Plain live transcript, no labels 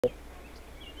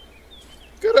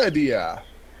Good idea.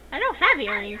 I don't have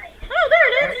earrings. Oh, there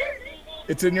it is.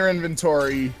 It's in your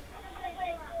inventory.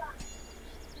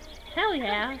 Hell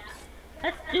yeah.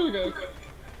 Let's do this.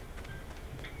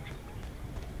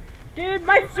 Dude,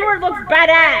 my sword looks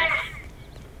badass.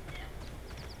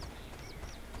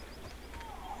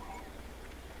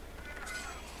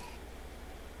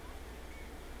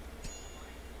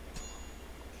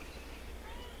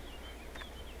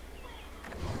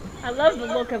 I love the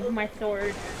look of my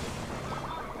sword.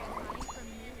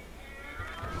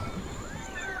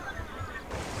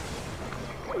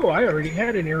 Oh, I already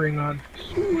had an earring on.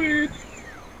 Sweet.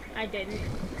 I didn't.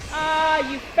 Ah,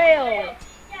 you failed.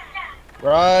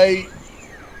 Right.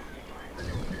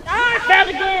 Ah, I failed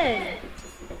again.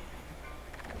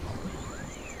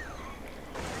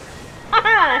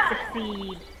 Haha, I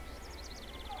succeed.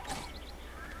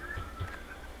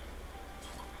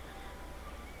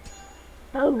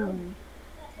 Boom.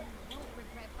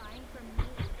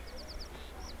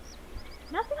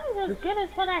 Nothing is as good as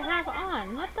what I have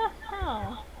on. What the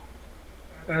hell?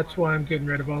 That's why I'm getting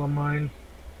rid of all of mine.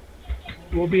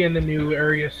 We'll be in the new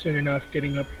area soon enough,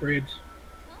 getting upgrades.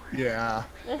 Yeah.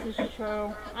 This is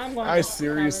true. I'm going. I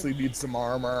seriously need some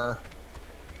armor.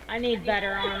 I need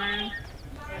better armor.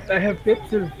 I have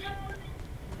bits of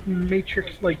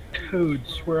matrix-like code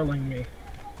swirling me.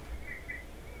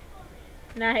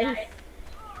 Nice.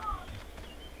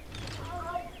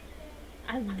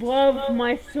 I love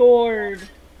my sword.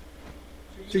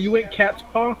 So you went cat's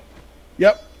paw?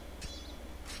 Yep.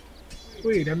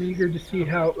 Sweet, I'm eager to see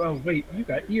how... Oh, wait, you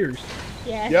got ears.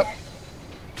 Yes. Yep.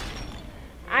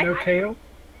 No tail?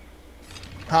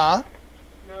 Huh?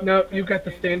 No, you got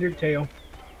the standard tail.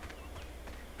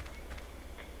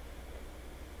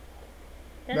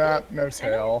 Nah, no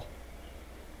tail.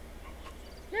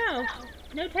 No,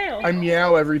 no tail. I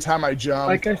meow every time I jump.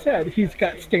 Like I said, he's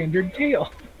got standard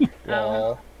tail.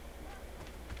 Lol.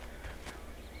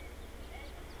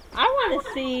 I want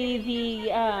to see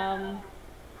the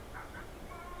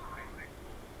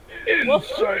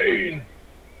Insane!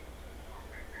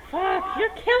 Fuck, you're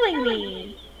killing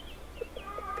me.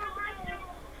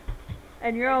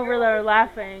 And you're over there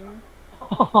laughing.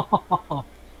 Come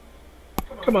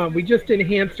on, we just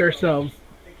enhanced ourselves.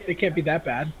 It can't be that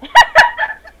bad.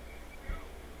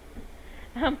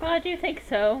 I'm glad you think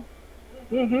so.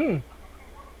 Mm-hmm.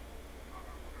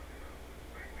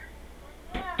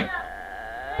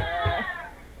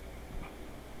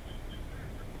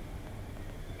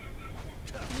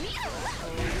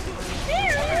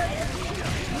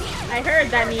 I heard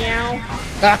that meow.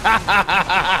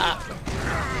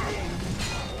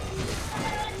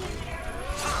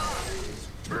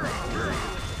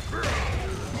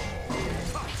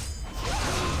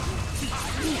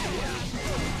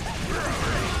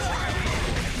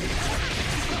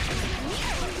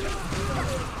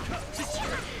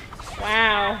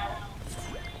 Wow.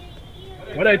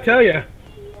 What'd I tell you?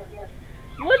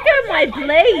 Look at my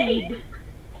blade.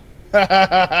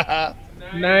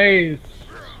 Nice.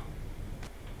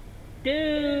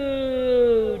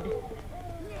 Dude.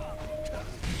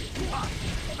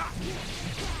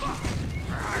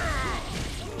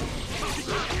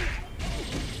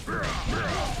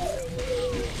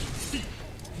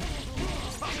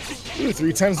 Ooh,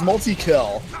 3 times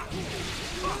multi-kill.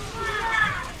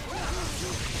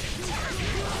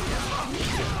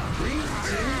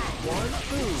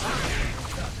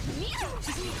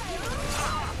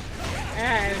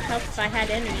 It would help if I had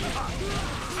enemies.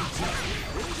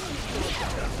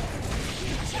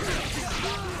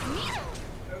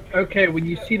 Okay, when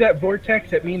you see that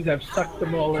vortex, it means I've sucked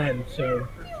them all in, so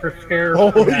prepare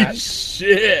for Holy that.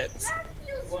 shit!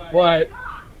 What?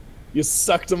 You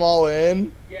sucked them all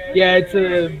in? Yeah, it's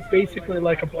basically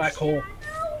like a black hole.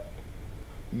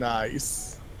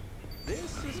 Nice. This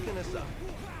is gonna suck.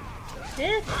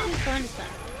 This is fun stuff.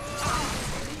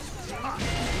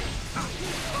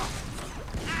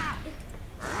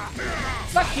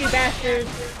 Fuck you, bastards!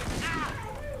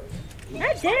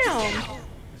 God damn!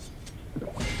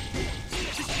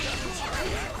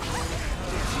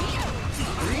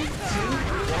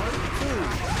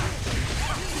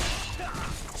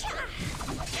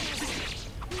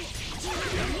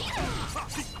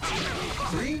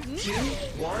 Three, two,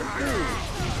 one, boom.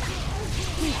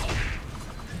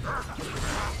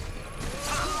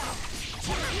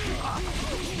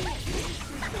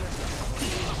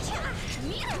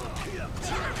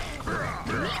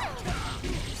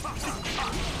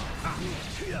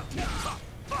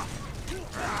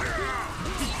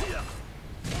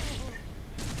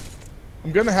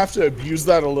 I'm gonna have to abuse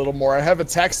that a little more. I have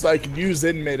attacks that I can use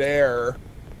in midair.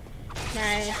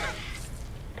 Nice.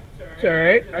 It's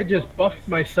alright. I just buffed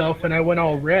myself and I went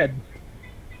all red.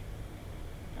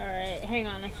 Alright, hang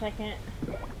on a second.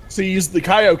 So you use the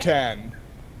Kaioken.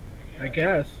 I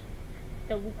guess.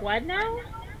 The what now?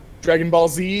 Dragon Ball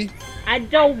Z. I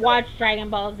don't watch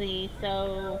Dragon Ball Z,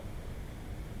 so...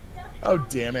 Oh,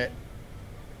 damn it.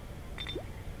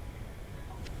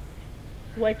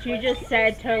 What you just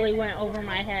said totally went over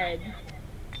my head.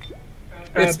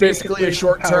 It's basically a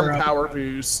short-term power-up. power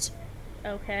boost.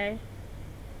 Okay.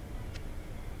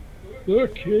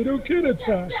 Look, kid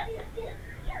attack.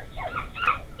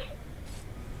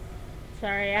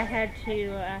 Sorry, I had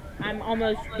to, I'm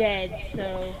almost dead,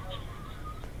 so...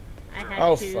 I had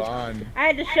Oh, to... fun. I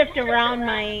had to shift around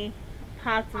my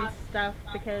pots and stuff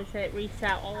because it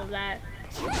reset all of that.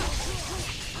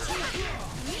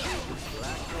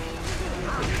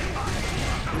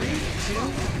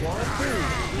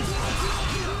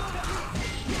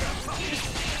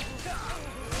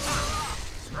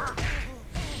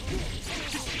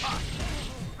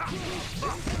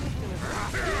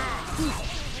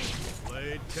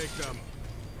 Blade, take them.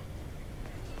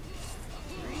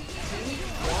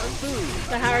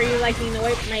 So how are you liking the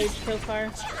White Mage so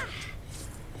far?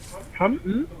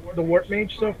 The Warp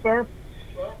Mage so far?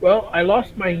 Well, I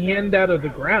lost my hand out of the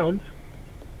ground.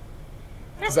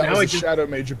 Because that Now was I a just- Shadow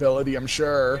Mage ability, I'm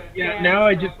sure. Yeah, now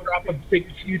I just drop a big,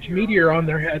 huge meteor on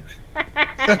their heads.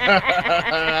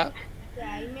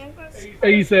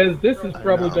 He says, this is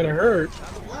probably know. gonna hurt.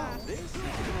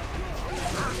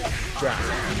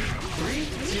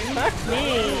 Fuck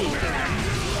me.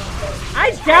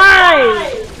 I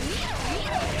died!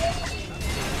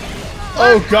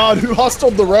 Oh god, who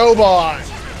hustled the robot?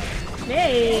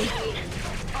 Me.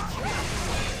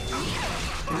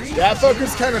 That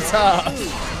fucker's kind of tough.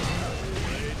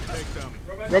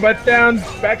 Robot's down,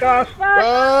 back off.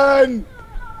 Run!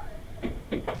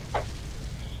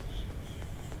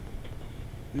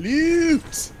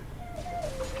 Loot!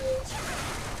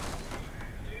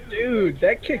 Dude,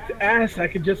 that kicked ass. I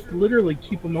could just literally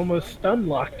keep him almost stun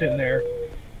locked in there.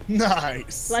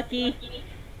 Nice. Lucky.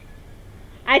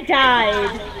 I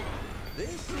died.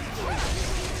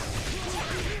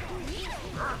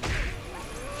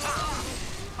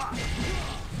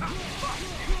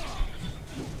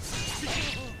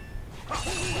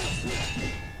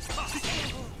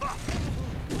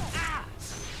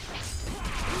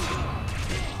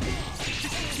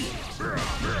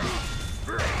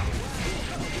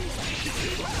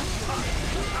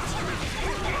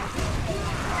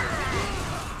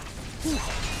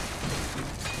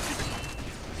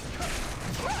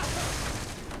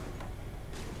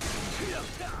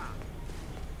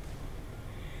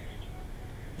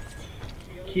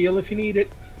 Heal if you need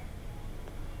it.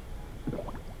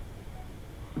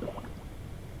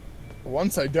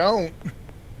 Once I don't.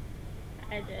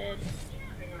 I did.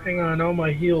 Hang on, all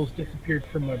my heals disappeared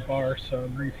from my bar, so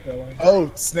I'm refilling.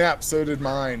 Oh, snap, so did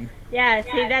mine. Yeah,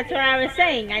 see, that's what I was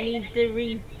saying. I need to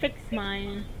refix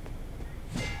mine.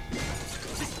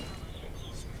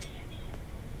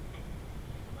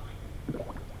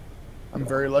 I'm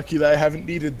very lucky that I haven't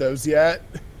needed those yet.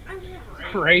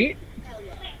 Right?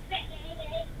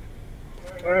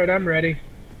 Alright, I'm ready.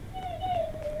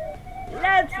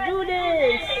 Let's do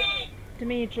this!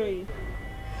 Dimitri.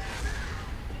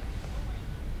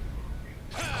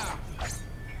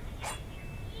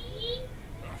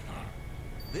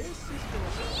 This is gonna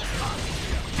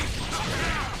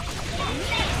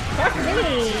Fuck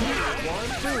me! one,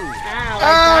 two. Ow,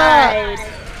 Ah! I died.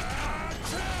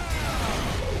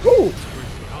 Woo!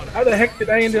 How the heck did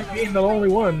I end up being the only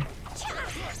one?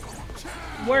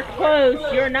 We're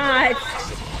close, you're not.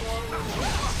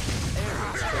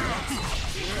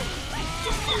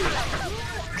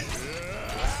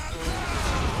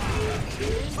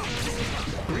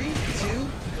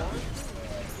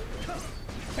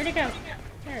 Where'd he go?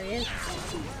 There he is.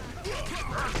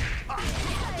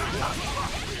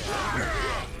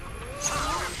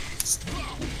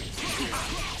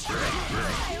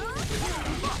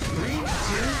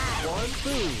 One,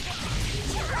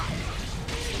 boom.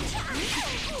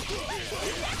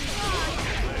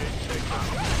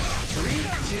 Three,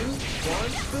 two,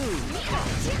 one,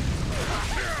 boom.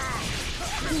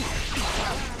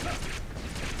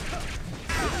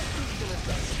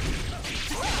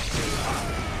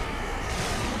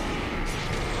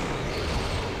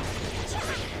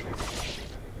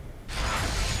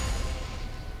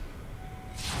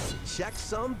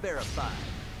 Checksum verified.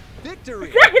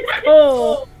 Victory! That's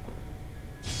cool.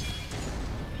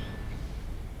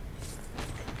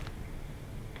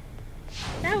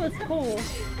 That was cool.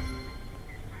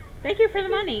 Thank you for the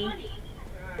money.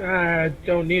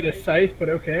 Don't need a scythe, but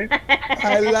okay.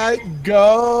 I like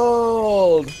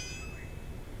gold.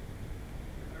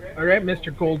 Alright,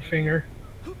 Mr. Goldfinger.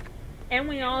 And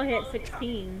we all hit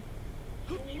 16.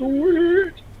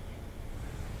 Sweet!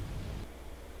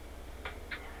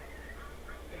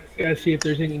 Gotta see if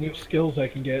there's any new skills I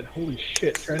can get. Holy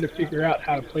shit, trying to figure out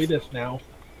how to play this now.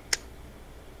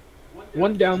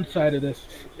 One downside of this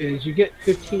is you get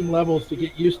 15 levels to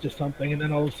get used to something, and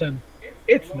then all of a sudden,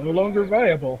 it's no longer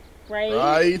viable. Right?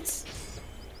 Right.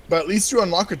 But at least you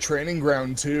unlock a training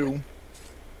ground too.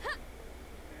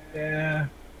 Yeah.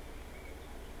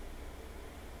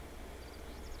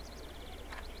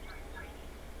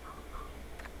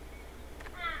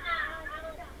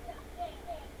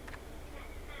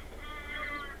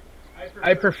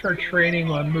 I prefer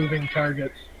training on moving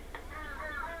targets.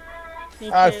 Me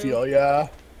I too. feel ya.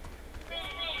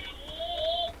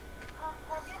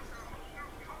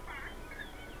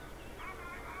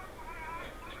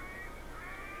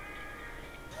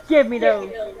 Give me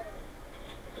those.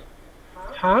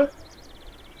 Huh?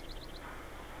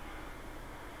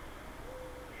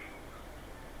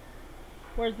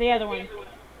 Where's the other one?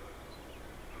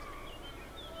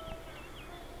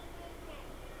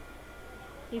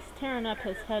 He's tearing up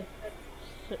his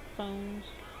headphones.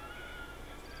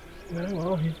 No,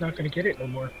 well, he's not gonna get it no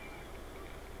more.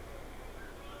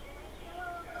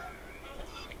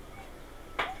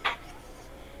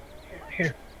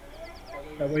 Here.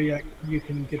 That way you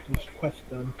can get this quest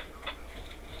done.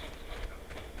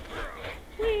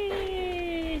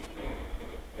 Whee!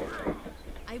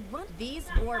 I run. These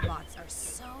warbots are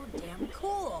so damn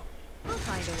cool. We'll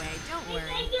find a way, don't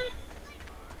worry.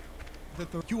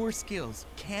 Your skills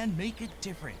can make a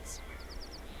difference.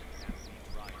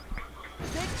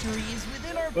 Victory is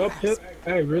within our Well, grasp. Pip,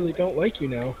 I really don't like you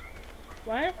now.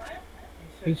 What?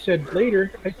 He said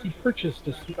later, I see purses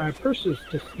to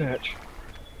snatch.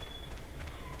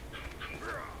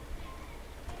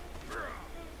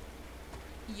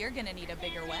 You're gonna need a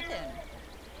bigger weapon.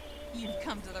 You've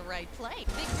come to the right place.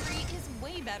 Victory is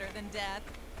way better than death.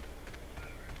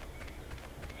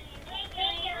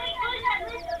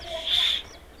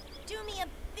 Do me a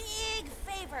big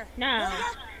favor. No. Will ya?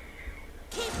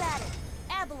 Keep at it.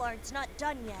 Abelard's not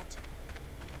done yet.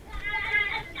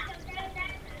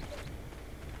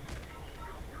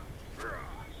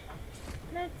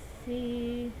 Let's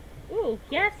see. Ooh,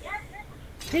 yes.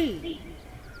 See.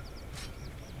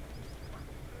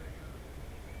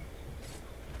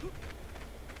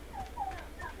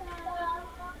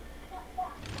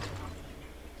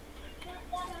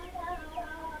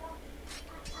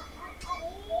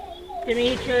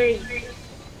 Dimitri.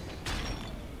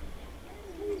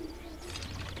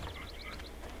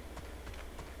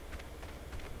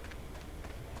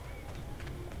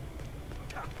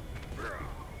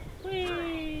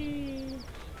 Whee!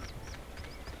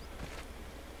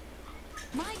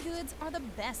 My goods are the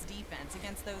best defense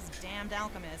against those damned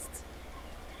alchemists.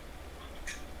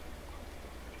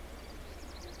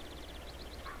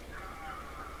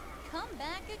 Come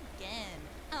back again.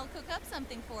 I'll cook up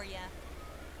something for you.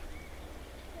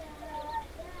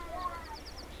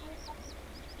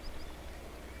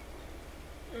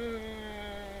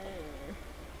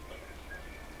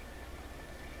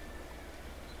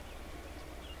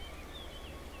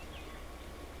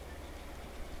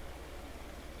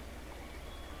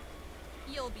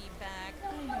 You'll be back.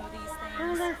 I know these Oh,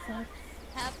 things. that sucks.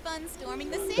 Have fun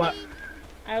storming the city. What?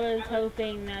 I was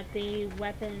hoping that the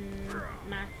weapon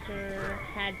master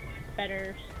had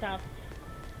better stuff.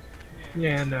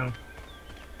 Yeah, no.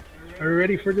 Are you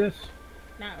ready for this?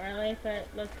 Not really, but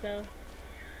let's go.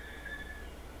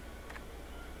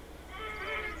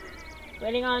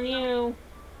 Waiting on you.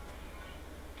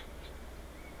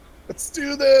 Let's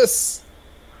do this.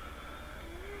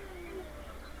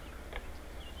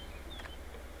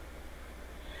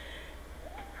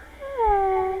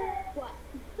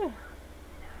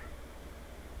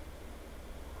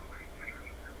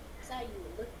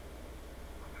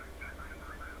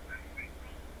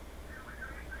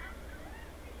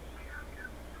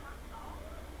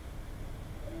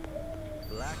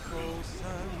 Black hole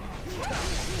sun.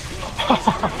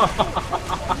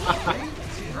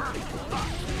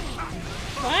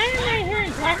 Why am I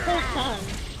hearing Black Hole Sun?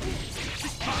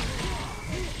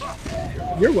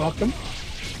 You're welcome.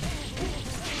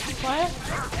 What?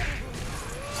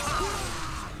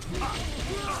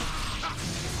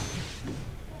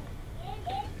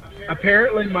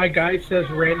 Apparently my guy says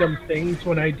random things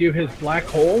when I do his black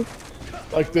hole.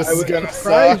 Like this I is was gonna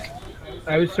surprised. suck.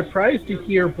 I was surprised to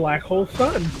hear Black Hole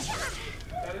Sun.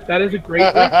 That is a great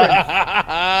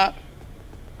reference.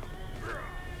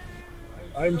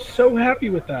 I'm so happy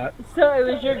with that. So it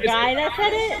was your guy that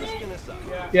said it?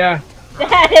 Yeah.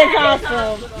 That is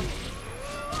awesome.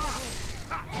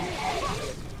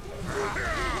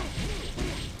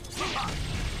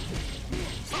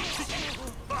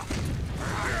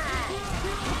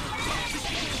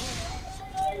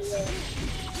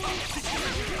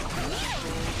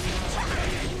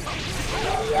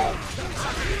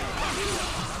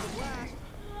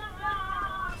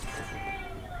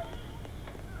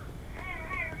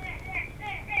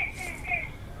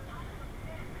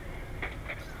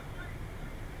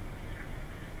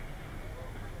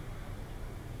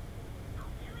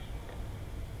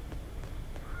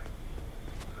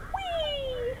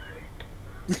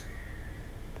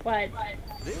 What?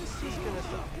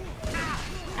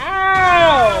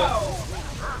 Ow!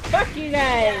 Fuck you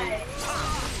guys!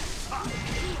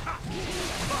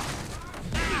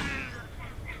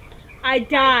 I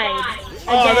died.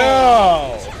 Again.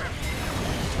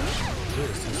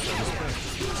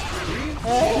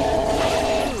 Oh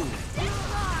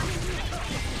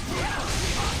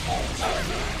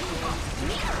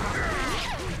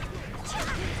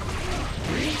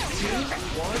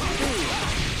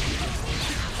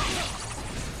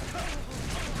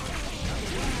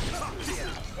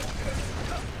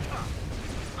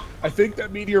I think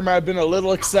that meteor might have been a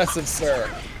little excessive, sir.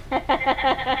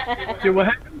 Dude, what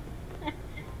happened?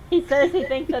 He says he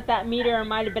thinks that meteor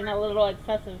might have been a little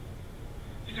excessive.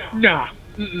 Nah.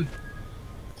 Mm-mm.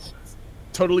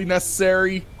 Totally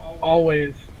necessary.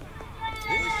 Always.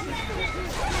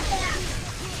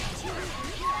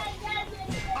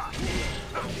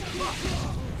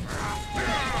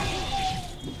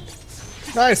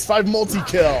 Nice, 5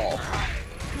 multi-kill.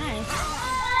 Nice.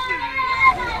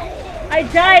 I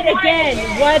died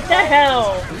again! What the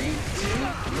hell?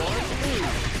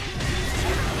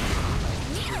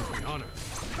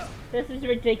 This is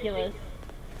ridiculous.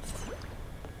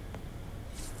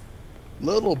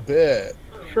 Little bit.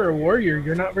 For a warrior,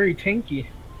 you're not very tanky.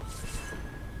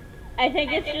 I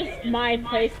think it's just my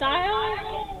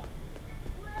playstyle.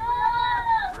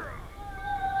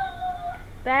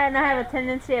 That and I have a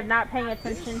tendency of not paying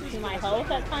attention to my health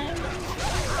at times.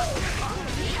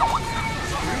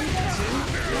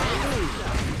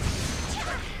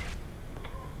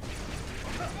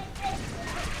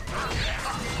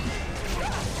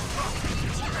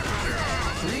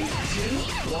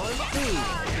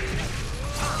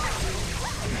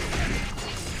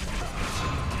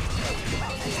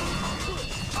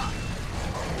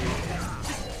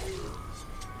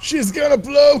 She's gonna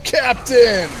blow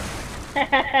Captain!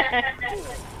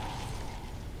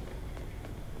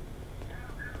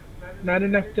 Not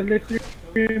enough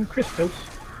delirium crystals.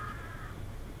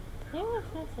 Who was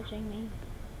messaging me?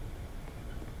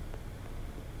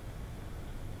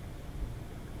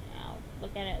 I'll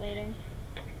look at it later.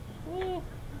 Woo!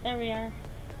 There we are.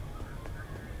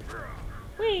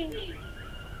 Whee!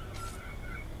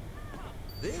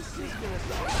 This is gonna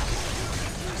suck.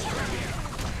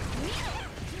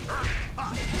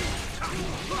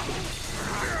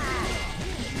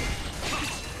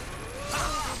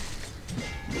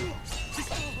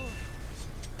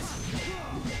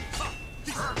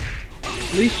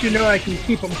 At least you know I can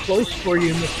keep them close for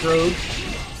you in this road.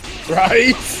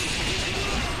 Right?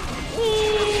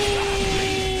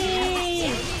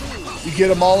 You get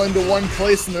them all into one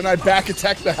place and then I back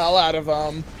attack the hell out of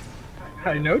them.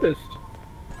 I noticed.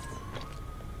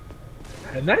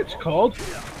 And that's called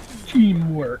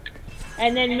teamwork.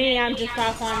 And then me, I'm just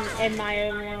off in my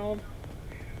own world.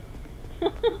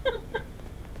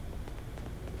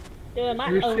 Doing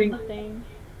my own thing.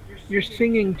 You're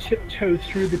singing Tiptoe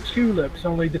Through the Tulips,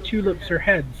 only the tulips are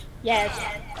heads. Yes.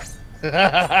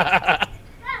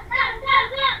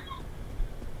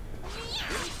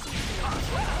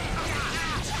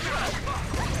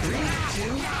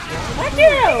 Fuck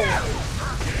you!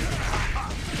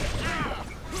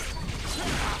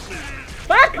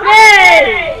 Fuck me!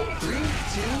 3,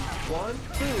 2, 1,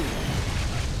 boom.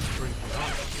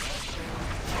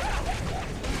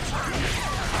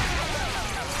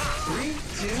 3,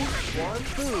 2, 1,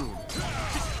 boom.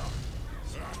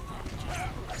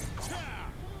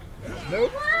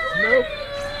 Nope. Nope.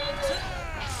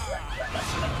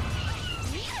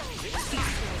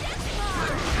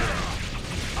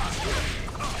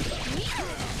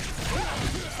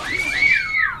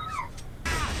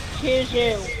 Choose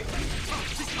you.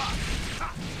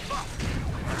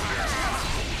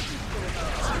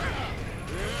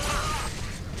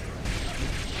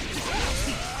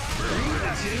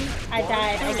 I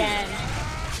died again.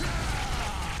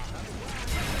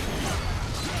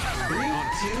 3,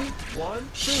 2, 1, boom.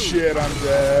 Shit, I'm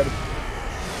dead.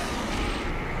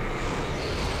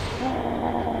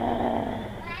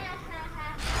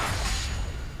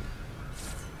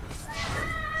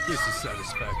 This is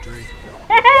satisfactory.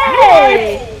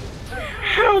 Hey!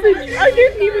 How did you? I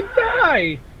didn't even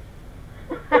die.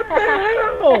 What the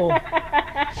hell?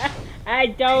 I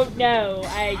don't know.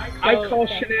 I call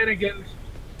think. shenanigans.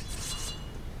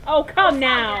 Oh, come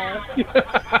now. You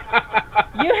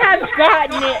have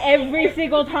gotten it every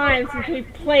single time since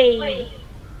we've played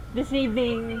this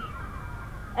evening.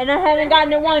 And I haven't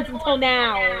gotten it once until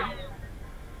now.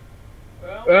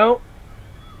 Well,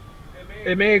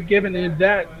 it may have given you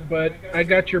that, but I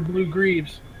got your blue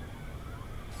greaves.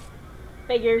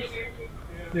 Figures.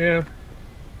 Yeah.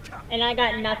 And I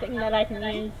got nothing that I can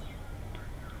use.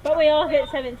 But we all hit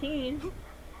 17.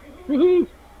 Woohoo!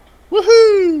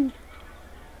 Woohoo!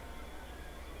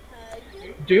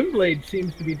 Doomblade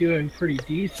seems to be doing pretty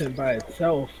decent by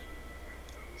itself.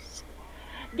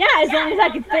 Yeah, as long as I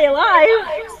can stay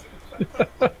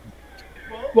alive.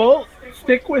 Well,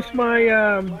 stick with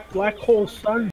my black hole sun